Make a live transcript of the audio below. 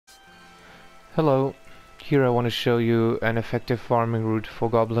Hello, here I want to show you an effective farming route for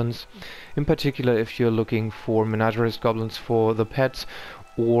goblins. In particular if you're looking for miniaturist goblins for the pets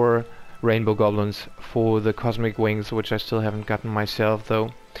or rainbow goblins for the cosmic wings, which I still haven't gotten myself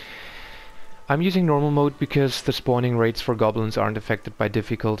though. I'm using normal mode because the spawning rates for goblins aren't affected by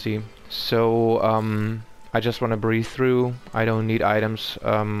difficulty. So I just want to breeze through. I don't need items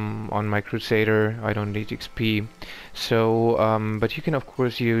on my Crusader, I don't need XP. So, but you can of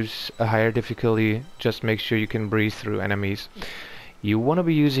course use a higher difficulty, just make sure you can breeze through enemies. You want to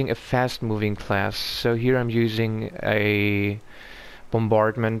be using a fast moving class, so here I'm using a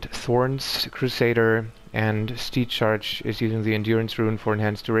Bombardment Thorns Crusader, and Steed Charge is using the Endurance Rune for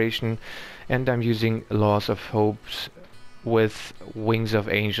enhanced duration, and I'm using Laws of Hopes with Wings of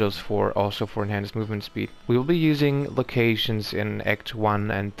Angels for enhanced movement speed. We'll be using locations in Act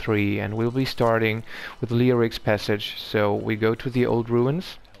 1 and 3, and we'll be starting with Leoric's Passage. So we go to the old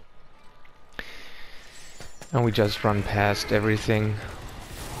ruins and we just run past everything,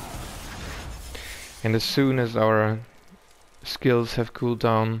 and as soon as our skills have cooled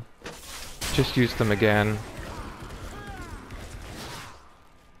down, just use them again.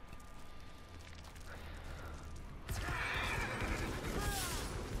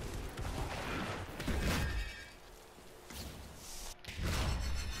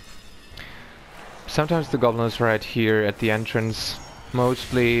 Sometimes the goblins are right here at the entrance.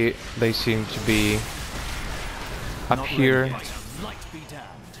 Mostly they seem to be up here.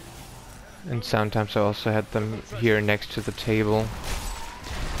 And sometimes I also had them here next to the table.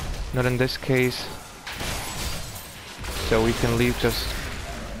 Not in this case. So we can leave, just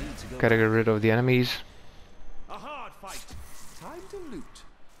gotta get rid of the enemies. A hard fight. Time to loot.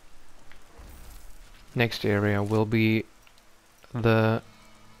 Next area will be the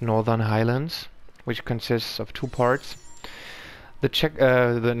Northern Highlands, which consists of two parts. The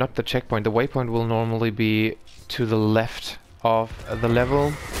waypoint will normally be to the left of the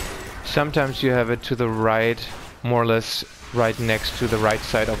level. Sometimes you have it to the right, more or less right next to the right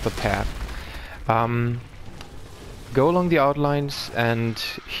side of the path. Go along the outlines, and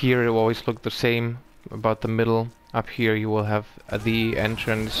here it will always look the same, about the middle. Up here you will have the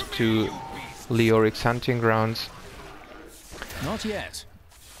entrance to Leoric's hunting grounds. Not yet.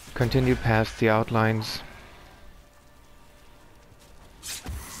 Continue past the outlines.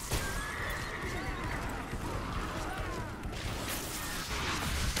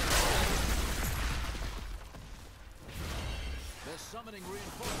 They're summoning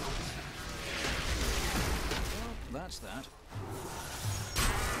reinforcements. Well, that's that.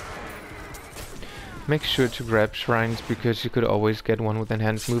 Make sure to grab shrines, because you could always get one with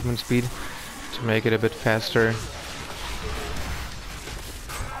enhanced movement speed to make it a bit faster.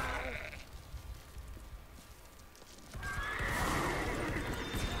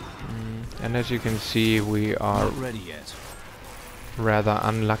 And as you can see, we are Not ready yet. rather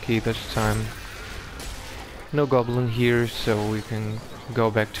unlucky this time. No goblin here, so we can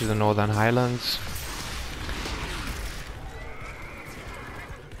go back to the Northern Highlands.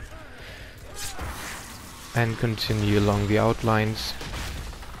 And continue along the outlines.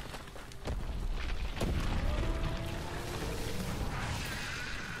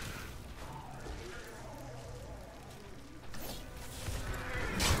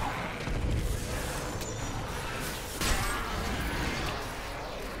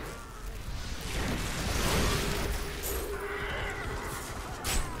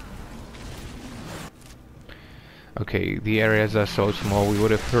 Okay, the areas are so small, we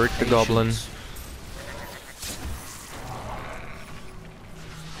would have hurt the goblin.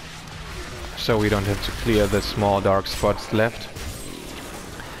 So we don't have to clear the small dark spots left.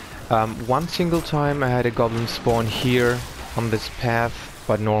 One single time I had a goblin spawn here on this path,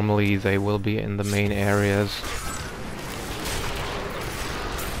 but normally they will be in the main areas.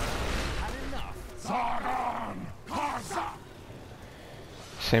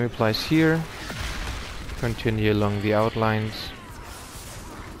 Same applies here. Continue along the outlines.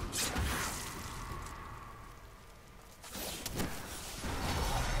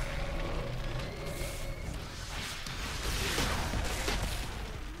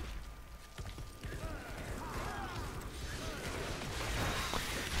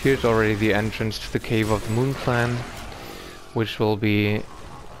 Here's already the entrance to the Cave of the Moon Clan, which will be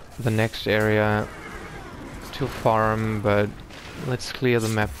the next area to farm, but let's clear the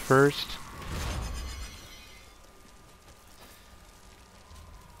map first.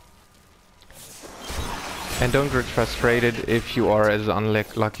 And don't get frustrated if you are as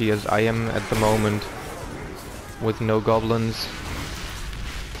unlucky as I am at the moment with no goblins.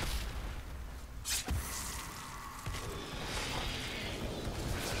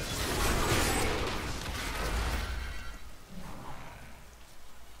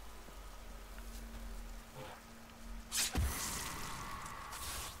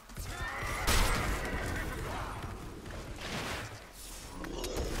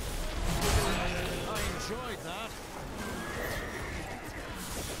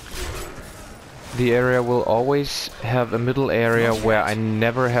 the area will always have a middle area where I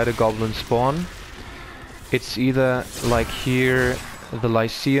never had a goblin spawn. It's either like here, the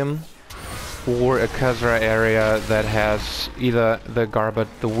Lyceum, or a Khazra area that has either the Garbat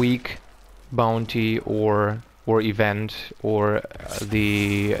the Weak bounty or event, or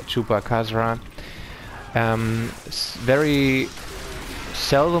the Chupa Khazra. Very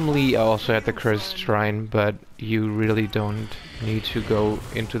seldomly also at the Cursed Shrine, but you really don't need to go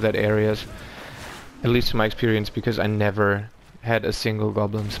into that areas, at least in my experience, because I never had a single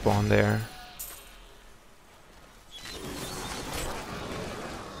goblin spawn there.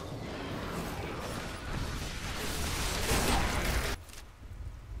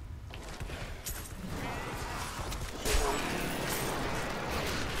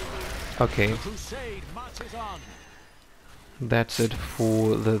 Okay, that's it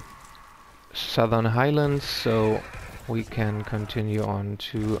for the Southern Highlands, so we can continue on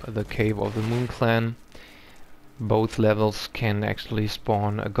to the Cave of the Moon Clan. Both levels can actually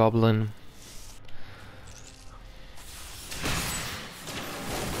spawn a goblin.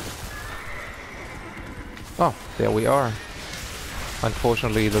 Oh, there we are.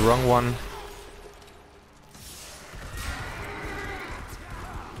 Unfortunately, the wrong one.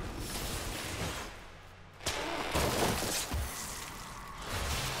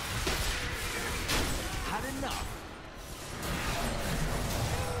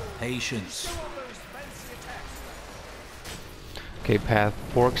 Patience. Okay, path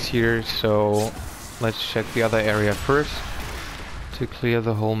forks here, so let's check the other area first to clear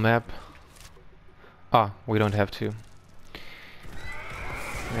the whole map. Ah, we don't have to.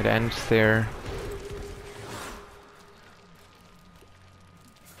 It ends there.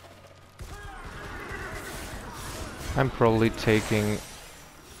 I'm probably taking...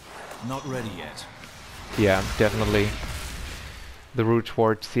 Not ready yet. Yeah, definitely the route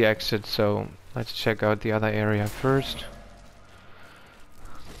towards the exit, so let's check out the other area first.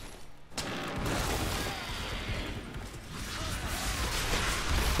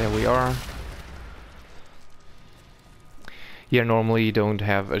 There we are. Yeah, normally you don't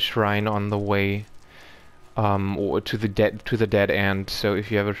have a shrine on the way or to the dead end, so if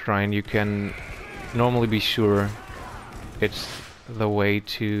you have a shrine you can normally be sure it's the way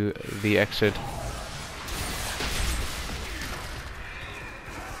to the exit.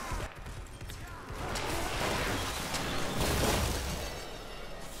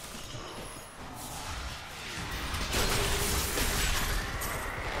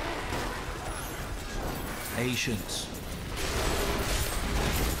 Patience.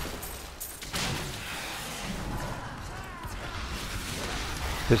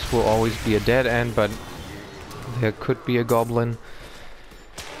 This will always be a dead end, but there could be a goblin.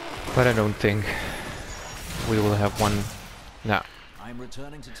 But I don't think we will have one. No, I'm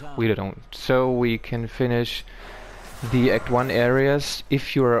returning to town. we don't. So we can finish the Act 1 areas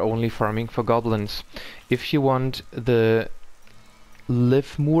if you are only farming for goblins. If you want the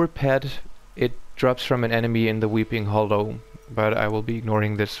Live Moor pet, it drops from an enemy in the Weeping Hollow, but I will be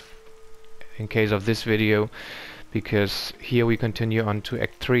ignoring this in case of this video, because here we continue on to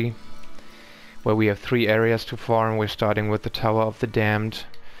Act 3, where we have 3 areas to farm. We're starting with the Tower of the Damned,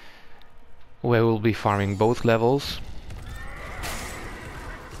 where we'll be farming both levels.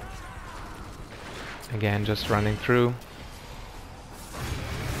 Again, just running through.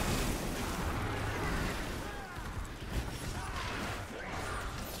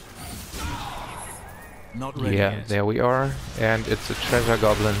 Not ready Yeah, yet. there we are, and it's a treasure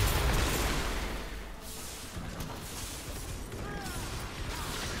goblin.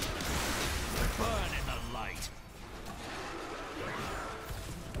 Burn in the light.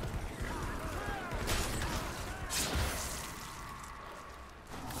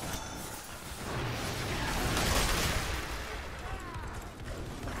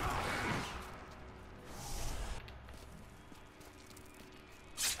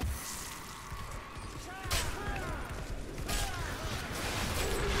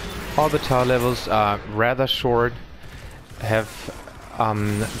 All the tower levels are rather short, have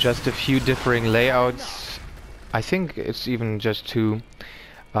just a few differing layouts. I think it's even just 2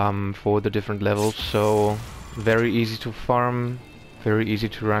 for the different levels, so very easy to farm, very easy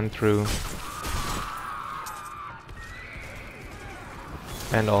to run through.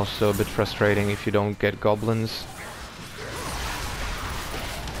 And also a bit frustrating if you don't get goblins.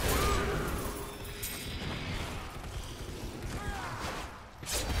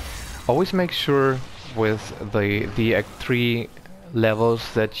 Always make sure with the Act 3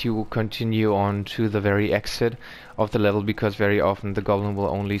 levels that you continue on to the very exit of the level, because very often the goblin will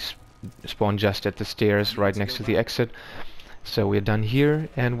only spawn just at the stairs right next to the exit. So we're done here,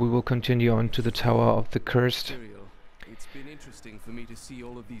 and we will continue on to the Tower of the Cursed. It's been interesting for me to see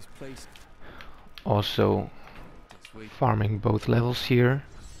all of these places. Also Let's wait. farming both levels here.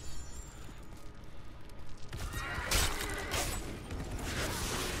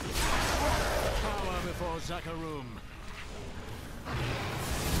 Power before Zakarum.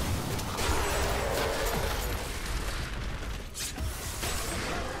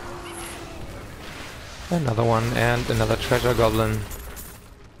 Another one, and another treasure goblin.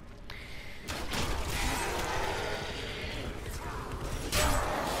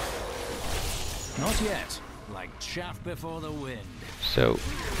 Not yet. Like chaff before the wind. So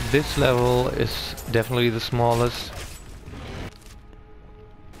this level is definitely the smallest.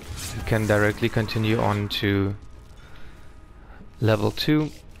 You can directly continue on to level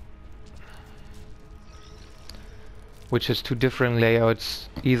 2, which has two different layouts.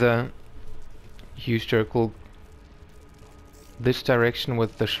 Either you circle this direction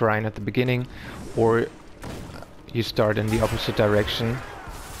with the shrine at the beginning, or you start in the opposite direction.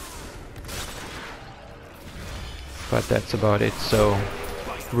 But that's about it, so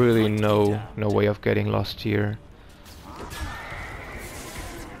really no way of getting lost here.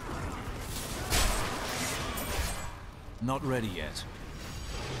 Not ready yet.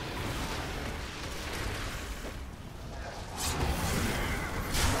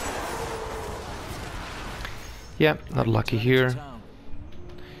 Yeah, not lucky here.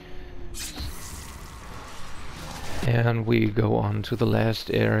 And we go on to the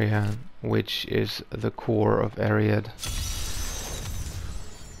last area, which is the core of Ariad,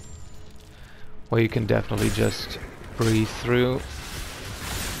 where you can definitely just breathe through.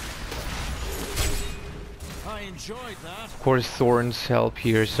 I enjoyed that. Of course, thorns help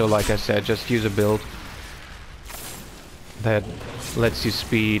here, so like I said, just use a build that lets you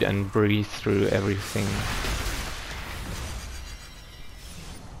speed and breathe through everything.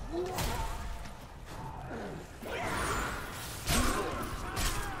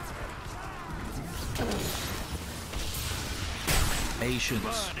 Patience.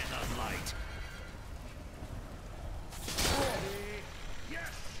 Burn in the light.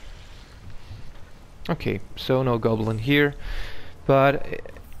 Okay, so no goblin here, but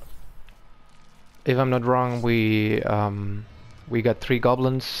if I'm not wrong, we got 3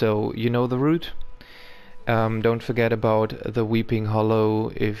 goblins, so you know the route. Don't forget about the Weeping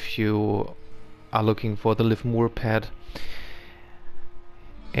Hollow if you are looking for the Live Moor pad.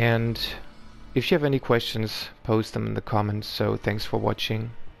 And if you have any questions, post them in the comments. So thanks for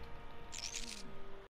watching.